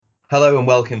Hello and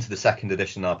welcome to the second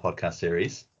edition of our podcast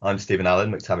series. I'm Stephen Allen,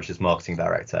 McTavish's Marketing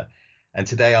Director, and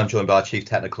today I'm joined by our Chief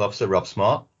Technical Officer, Rob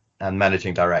Smart, and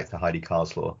Managing Director, Heidi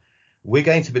Carslaw. We're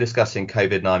going to be discussing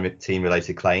COVID-19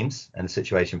 related claims and the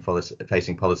situation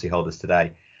facing policyholders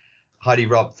today. Heidi,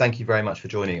 Rob, thank you very much for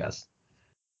joining us.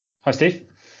 Hi, Steve.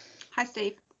 Hi,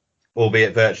 Steve.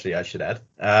 Albeit virtually, I should add.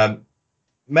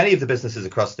 Many of the businesses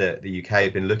across the UK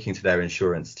have been looking to their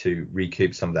insurance to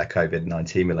recoup some of their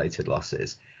COVID-19 related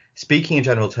losses. Speaking in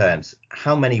general terms,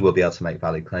 how many will be able to make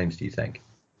valid claims, do you think?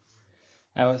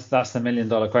 That's the $1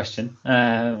 million question,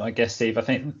 I guess, Steve. I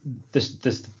think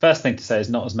the first thing to say is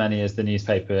not as many as the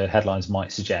newspaper headlines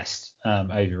might suggest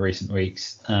over recent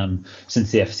weeks,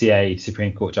 since the FCA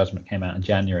Supreme Court judgment came out in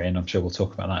January, and I'm sure we'll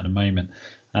talk about that in a moment.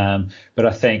 But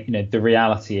I think the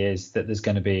reality is that there's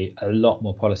going to be a lot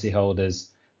more policyholders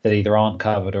that either aren't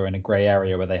covered or in a grey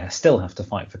area where they still have to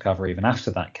fight for cover even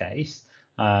after that case,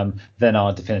 then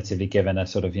are definitively given a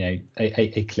sort of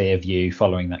a clear view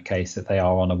following that case that they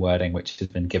are on a wording which has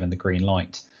been given the green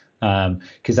light.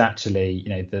 Because actually,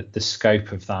 the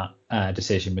scope of that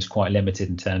decision was quite limited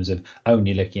in terms of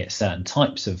only looking at certain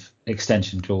types of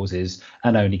extension clauses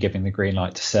and only giving the green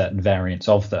light to certain variants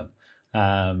of them.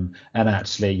 And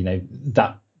actually,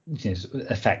 that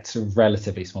affects a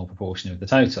relatively small proportion of the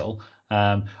total.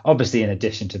 Obviously, in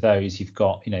addition to those, you've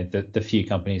got the few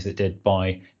companies that did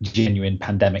buy genuine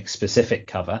pandemic specific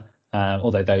cover,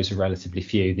 although those are relatively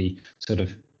few. The sort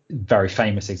of very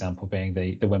famous example being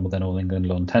the Wimbledon All England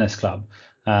Lawn Tennis Club.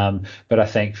 But I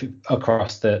think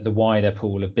across the wider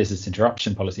pool of business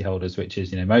interruption policyholders, which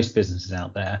is most businesses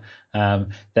out there,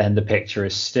 then the picture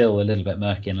is still a little bit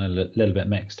murky and a little bit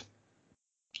mixed.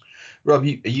 Rob,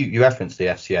 you referenced the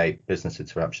FCA business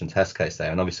interruption test case there,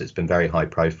 and obviously it's been very high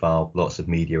profile, lots of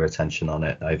media attention on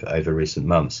it over recent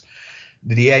months.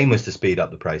 The aim was to speed up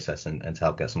the process and to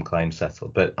help get some claims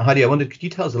settled. But Heidi, I wondered, could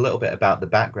you tell us a little bit about the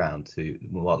background to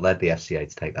what led the FCA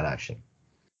to take that action?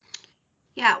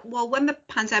 Yeah, well, when the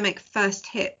pandemic first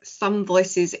hit, some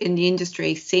voices in the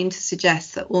industry seemed to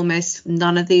suggest that almost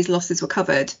none of these losses were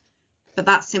covered, but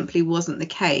that simply wasn't the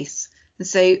case. And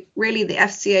so really the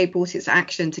FCA brought its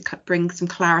action to bring some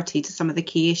clarity to some of the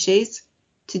key issues.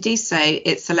 To do so,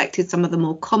 it selected some of the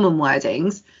more common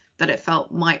wordings that it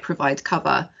felt might provide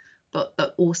cover, but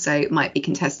that also might be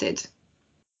contested.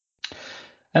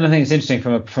 And I think it's interesting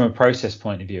from a process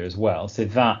point of view as well. So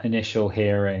that initial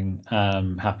hearing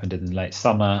happened in the late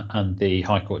summer, and the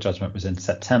High Court judgment was in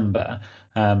September.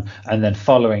 And then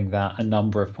following that, a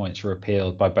number of points were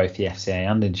appealed by both the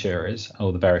FCA and insurers,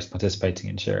 or the various participating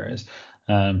insurers.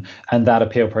 And that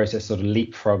appeal process sort of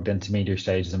leapfrogged intermediary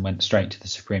stages and went straight to the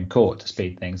Supreme Court to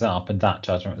speed things up. And that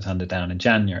judgment was handed down in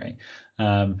January.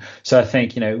 So I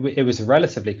think, it was a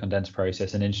relatively condensed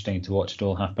process and interesting to watch it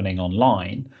all happening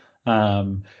online.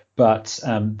 But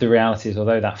the reality is,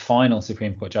 although that final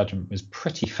Supreme Court judgment was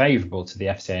pretty favourable to the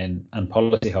FCA and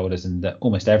policyholders, and that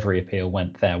almost every appeal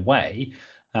went their way,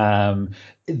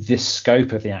 the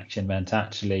scope of the action meant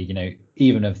actually,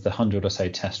 even of the 100 or so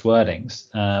test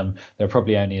wordings, there are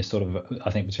probably only a sort of,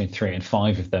 I think, between 3 and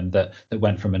 5 of them that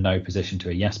went from a no position to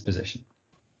a yes position.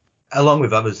 Along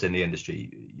with others in the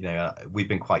industry, we've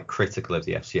been quite critical of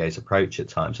the FCA's approach at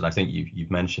times, and I think you've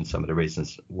mentioned some of the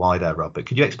reasons why there, Rob. But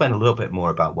could you explain a little bit more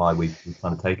about why we've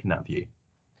kind of taken that view?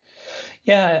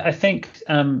 Yeah, I think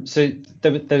so.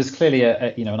 There was clearly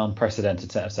an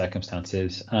unprecedented set of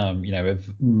circumstances.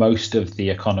 Most of the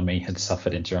economy had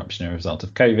suffered interruption as a result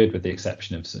of COVID, with the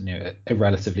exception of a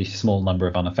relatively small number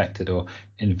of unaffected, or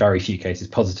in very few cases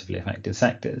positively affected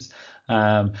sectors.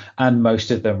 And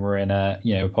most of them were in a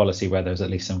policy where there was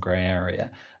at least some grey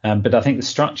area. But I think the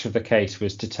structure of the case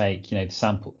was to take the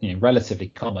sample, relatively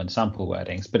common sample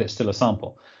wordings, but it's still a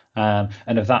sample.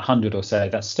 And of that 100 or so,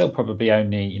 that's still probably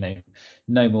only,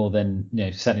 no more than,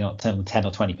 certainly not 10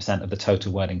 or 20% of the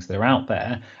total wordings that are out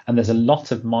there. And there's a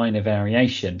lot of minor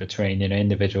variation between,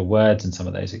 individual words and some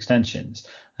of those extensions.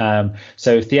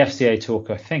 So if the FCA talk,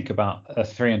 I think, about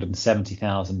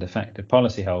 370,000 affected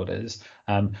policyholders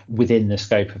within the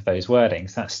scope of those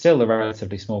wordings, that's still a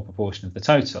relatively small proportion of the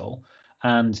total.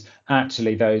 And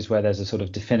actually those where there's a sort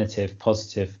of definitive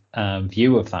positive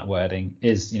view of that wording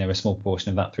is, a small portion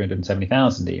of that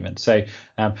 370,000 even. So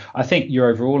I think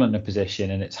you're overall in a position,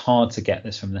 and it's hard to get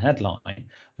this from the headline,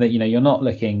 that, you're not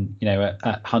looking,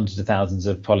 at hundreds of thousands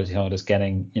of policyholders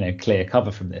getting, clear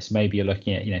cover from this. Maybe you're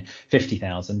looking at,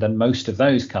 50,000, and most of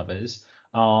those covers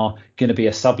are going to be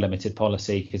a sublimited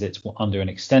policy because it's under an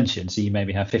extension. So you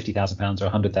maybe have £50,000 or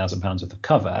 £100,000 worth of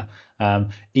cover,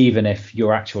 even if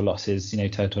your actual loss is,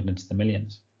 totaled into the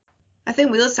millions. I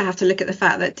think we also have to look at the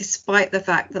fact that despite the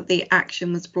fact that the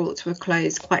action was brought to a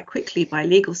close quite quickly by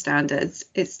legal standards,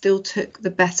 it still took the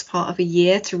best part of a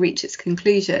year to reach its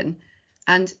conclusion.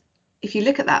 And if you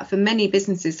look at that, for many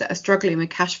businesses that are struggling with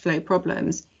cash flow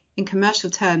problems, in commercial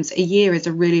terms, a year is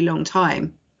a really long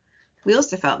time. We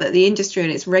also felt that the industry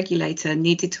and its regulator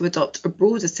needed to adopt a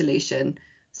broader solution,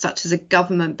 such as a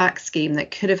government-backed scheme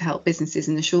that could have helped businesses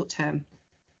in the short term.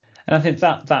 And I think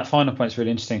that final point is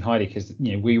really interesting, Heidi, because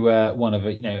we were one of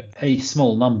a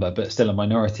small number, but still a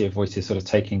minority of voices sort of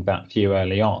taking that view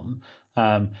early on.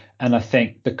 And I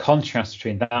think the contrast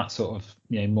between that sort of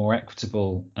more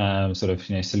equitable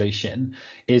solution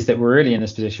is that we're really in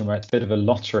this position where it's a bit of a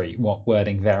lottery what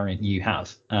wording variant you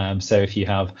have. So if you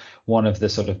have one of the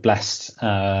sort of blessed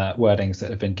wordings that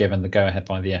have been given the go ahead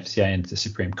by the FCA and the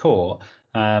Supreme Court,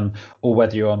 or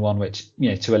whether you're on one which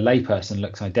to a layperson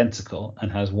looks identical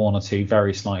and has one or two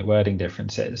very slight wording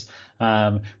differences,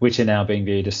 which are now being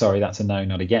viewed as sorry, that's a no,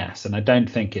 not a yes. And I don't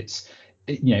think it's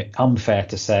unfair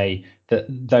to say that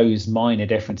those minor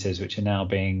differences, which are now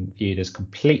being viewed as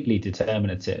completely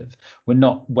determinative, were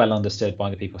not well understood by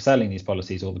the people selling these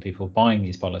policies or the people buying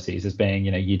these policies as being,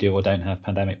 you do or don't have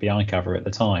pandemic BI cover at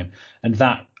the time. And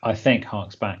that, I think,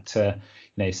 harks back to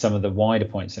some of the wider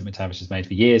points that McTavish has made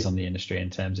for years on the industry in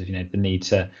terms of the need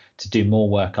to do more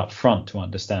work up front to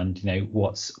understand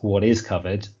what is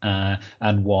covered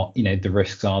and what the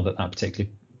risks are that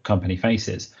particular company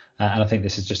faces. And I think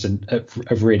this is just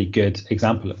a really good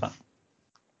example of that.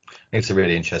 It's a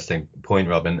really interesting point,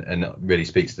 Rob, and really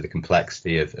speaks to the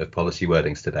complexity of policy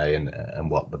wordings today and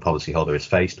what the policyholder is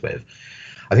faced with.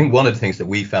 I think one of the things that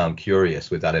we found curious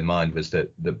with that in mind was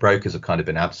that the brokers have kind of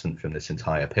been absent from this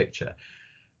entire picture.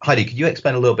 Heidi, could you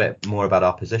explain a little bit more about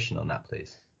our position on that,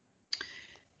 please?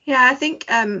 Yeah, I think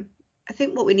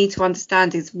what we need to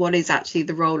understand is what is actually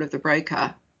the role of the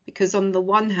broker. Because on the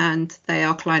one hand, they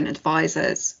are client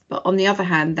advisors, but on the other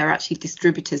hand, they're actually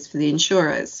distributors for the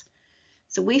insurers.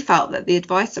 So we felt that the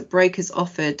advice that brokers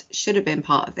offered should have been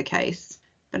part of the case.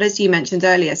 But as you mentioned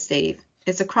earlier, Steve,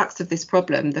 it's a crux of this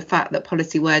problem, the fact that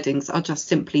policy wordings are just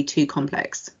simply too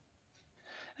complex.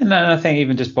 And I think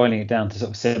even just boiling it down to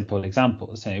sort of simple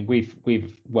examples, we've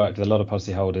worked with a lot of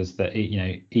policyholders that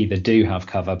either do have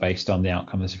cover based on the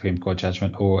outcome of the Supreme Court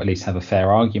judgment, or at least have a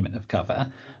fair argument of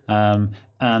cover.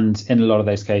 And in a lot of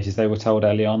those cases, they were told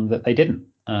early on that they didn't.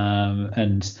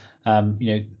 And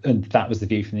that was the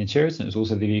view from the insurers, and it was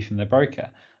also the view from the broker.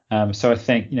 So I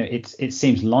think it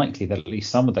seems likely that at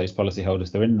least some of those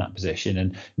policyholders that are in that position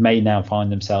and may now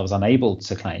find themselves unable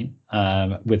to claim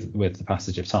with the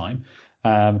passage of time.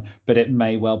 But it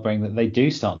may well bring that they do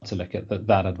start to look at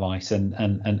that advice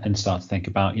and start to think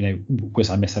about, was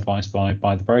I misadvised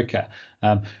by the broker?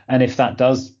 And if that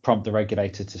does prompt the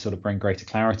regulator to sort of bring greater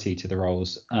clarity to the role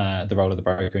of the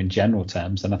broker in general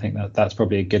terms, then I think that's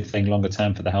probably a good thing longer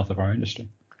term for the health of our industry.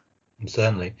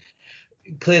 Certainly.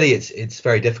 Clearly, it's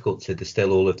very difficult to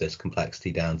distill all of this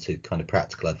complexity down to kind of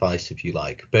practical advice, if you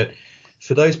like. But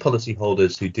for those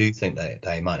policyholders who do think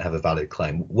they might have a valid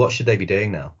claim, what should they be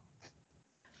doing now?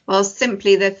 Well,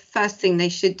 simply the first thing they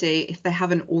should do, if they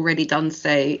haven't already done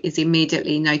so, is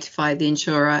immediately notify the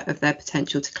insurer of their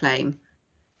potential to claim.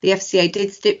 The FCA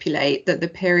did stipulate that the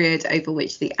period over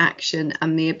which the action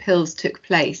and the appeals took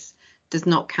place does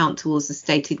not count towards the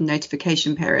stated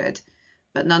notification period.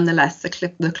 But nonetheless,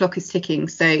 the clock is ticking.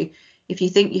 So if you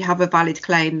think you have a valid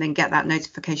claim, then get that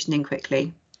notification in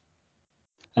quickly.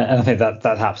 And I think that's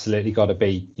absolutely got to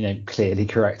be, clearly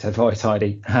correct advice,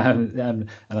 Heidi. And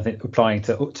I think applying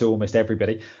to almost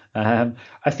everybody. I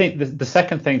think the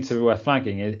second thing to worth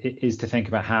flagging is to think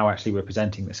about how actually we're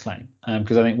presenting this claim.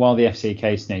 Because I think while the FCA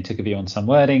case took a view on some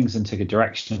wordings and took a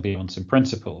directional view on some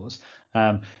principles,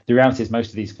 the reality is most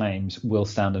of these claims will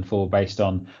stand and fall based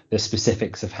on the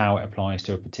specifics of how it applies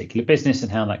to a particular business and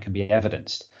how that can be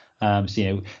evidenced.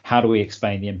 So, how do we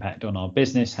explain the impact on our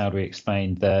business? How do we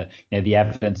explain the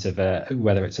evidence of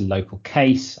whether it's a local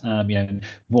case?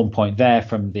 One point there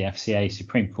from the FCA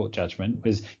Supreme Court judgment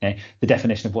was the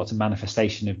definition of what's a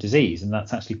manifestation of disease, and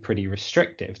that's actually pretty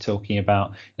restrictive, talking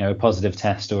about a positive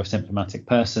test or a symptomatic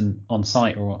person on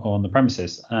site or on the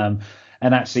premises. And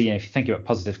actually, if you think about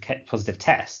positive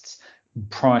tests,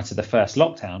 prior to the first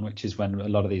lockdown, which is when a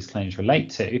lot of these claims relate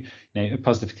to,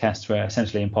 positive tests were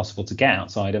essentially impossible to get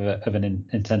outside of an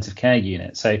intensive care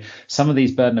unit. So some of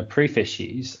these burden of proof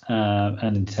issues,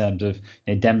 and in terms of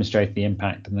demonstrate the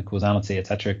impact and the causality,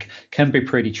 etc., can be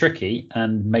pretty tricky.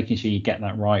 And making sure you get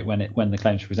that right when the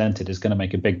claim is presented is going to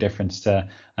make a big difference to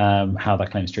how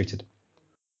that claim is treated.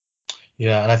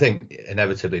 Yeah, and I think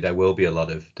inevitably there will be a lot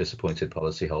of disappointed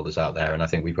policyholders out there, and I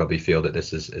think we probably feel that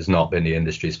this has not been the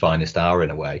industry's finest hour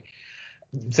in a way.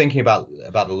 Thinking about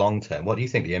the long term, what do you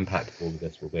think the impact of all of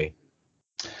this will be?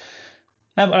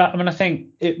 I mean, I think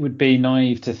it would be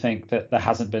naive to think that there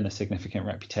hasn't been a significant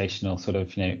reputational sort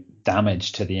of,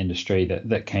 damage to the industry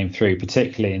that came through,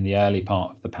 particularly in the early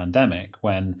part of the pandemic,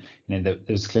 when there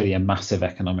was clearly a massive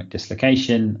economic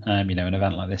dislocation. An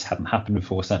event like this hadn't happened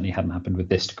before, certainly hadn't happened with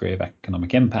this degree of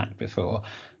economic impact before,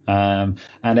 and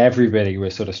everybody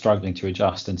was sort of struggling to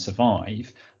adjust and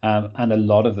survive. And a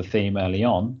lot of the theme early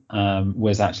on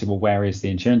was actually, well, where is the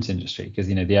insurance industry? Because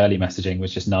the early messaging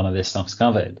was just none of this stuff's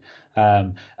covered.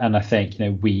 And I think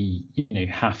we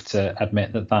have to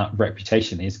admit that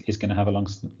reputation is going to have a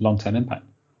long-term impact.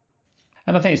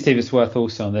 And I think, Steve, it's worth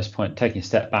also on this point taking a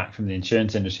step back from the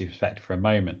insurance industry perspective for a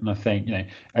moment. And I think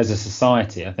as a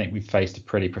society, I think we've faced a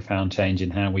pretty profound change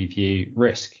in how we view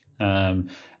risk.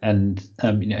 And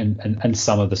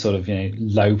some of the sort of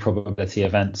low probability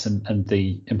events and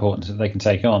the importance that they can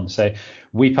take on. So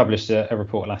we published a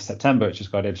report last September, which was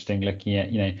quite interesting, looking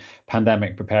at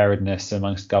pandemic preparedness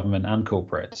amongst government and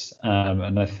corporates.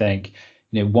 And I think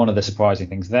one of the surprising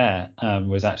things there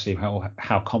was actually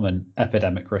how common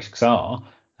epidemic risks are.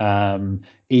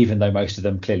 Even though most of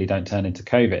them clearly don't turn into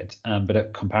COVID,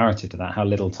 but comparative to that, how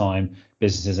little time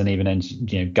businesses and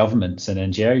even governments and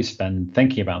NGOs spend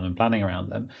thinking about them and planning around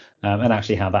them, and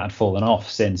actually how that had fallen off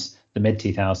since the mid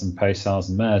 2000s, post SARS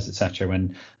and MERS, etc.,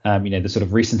 when the sort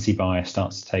of recency bias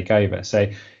starts to take over. So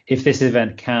if this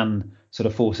event can sort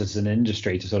of force us as an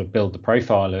industry to sort of build the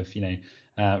profile of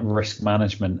risk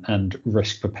management and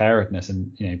risk preparedness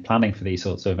and planning for these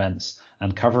sorts of events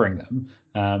and covering them,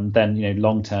 then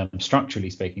long term,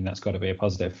 structurally speaking, that's got to be a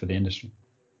positive for the industry.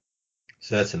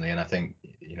 Certainly, and I think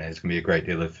there's going to be a great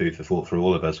deal of food for thought for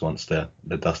all of us once the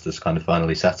dust has kind of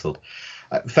finally settled.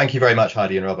 Thank you very much,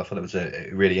 Heidi and Rob. I thought it was a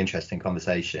really interesting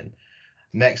conversation.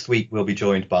 Next week, we'll be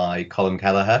joined by Colin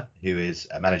Kelleher, who is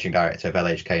a Managing Director of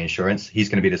LHK Insurance. He's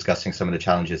going to be discussing some of the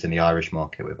challenges in the Irish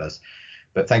market with us.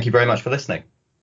 But thank you very much for listening.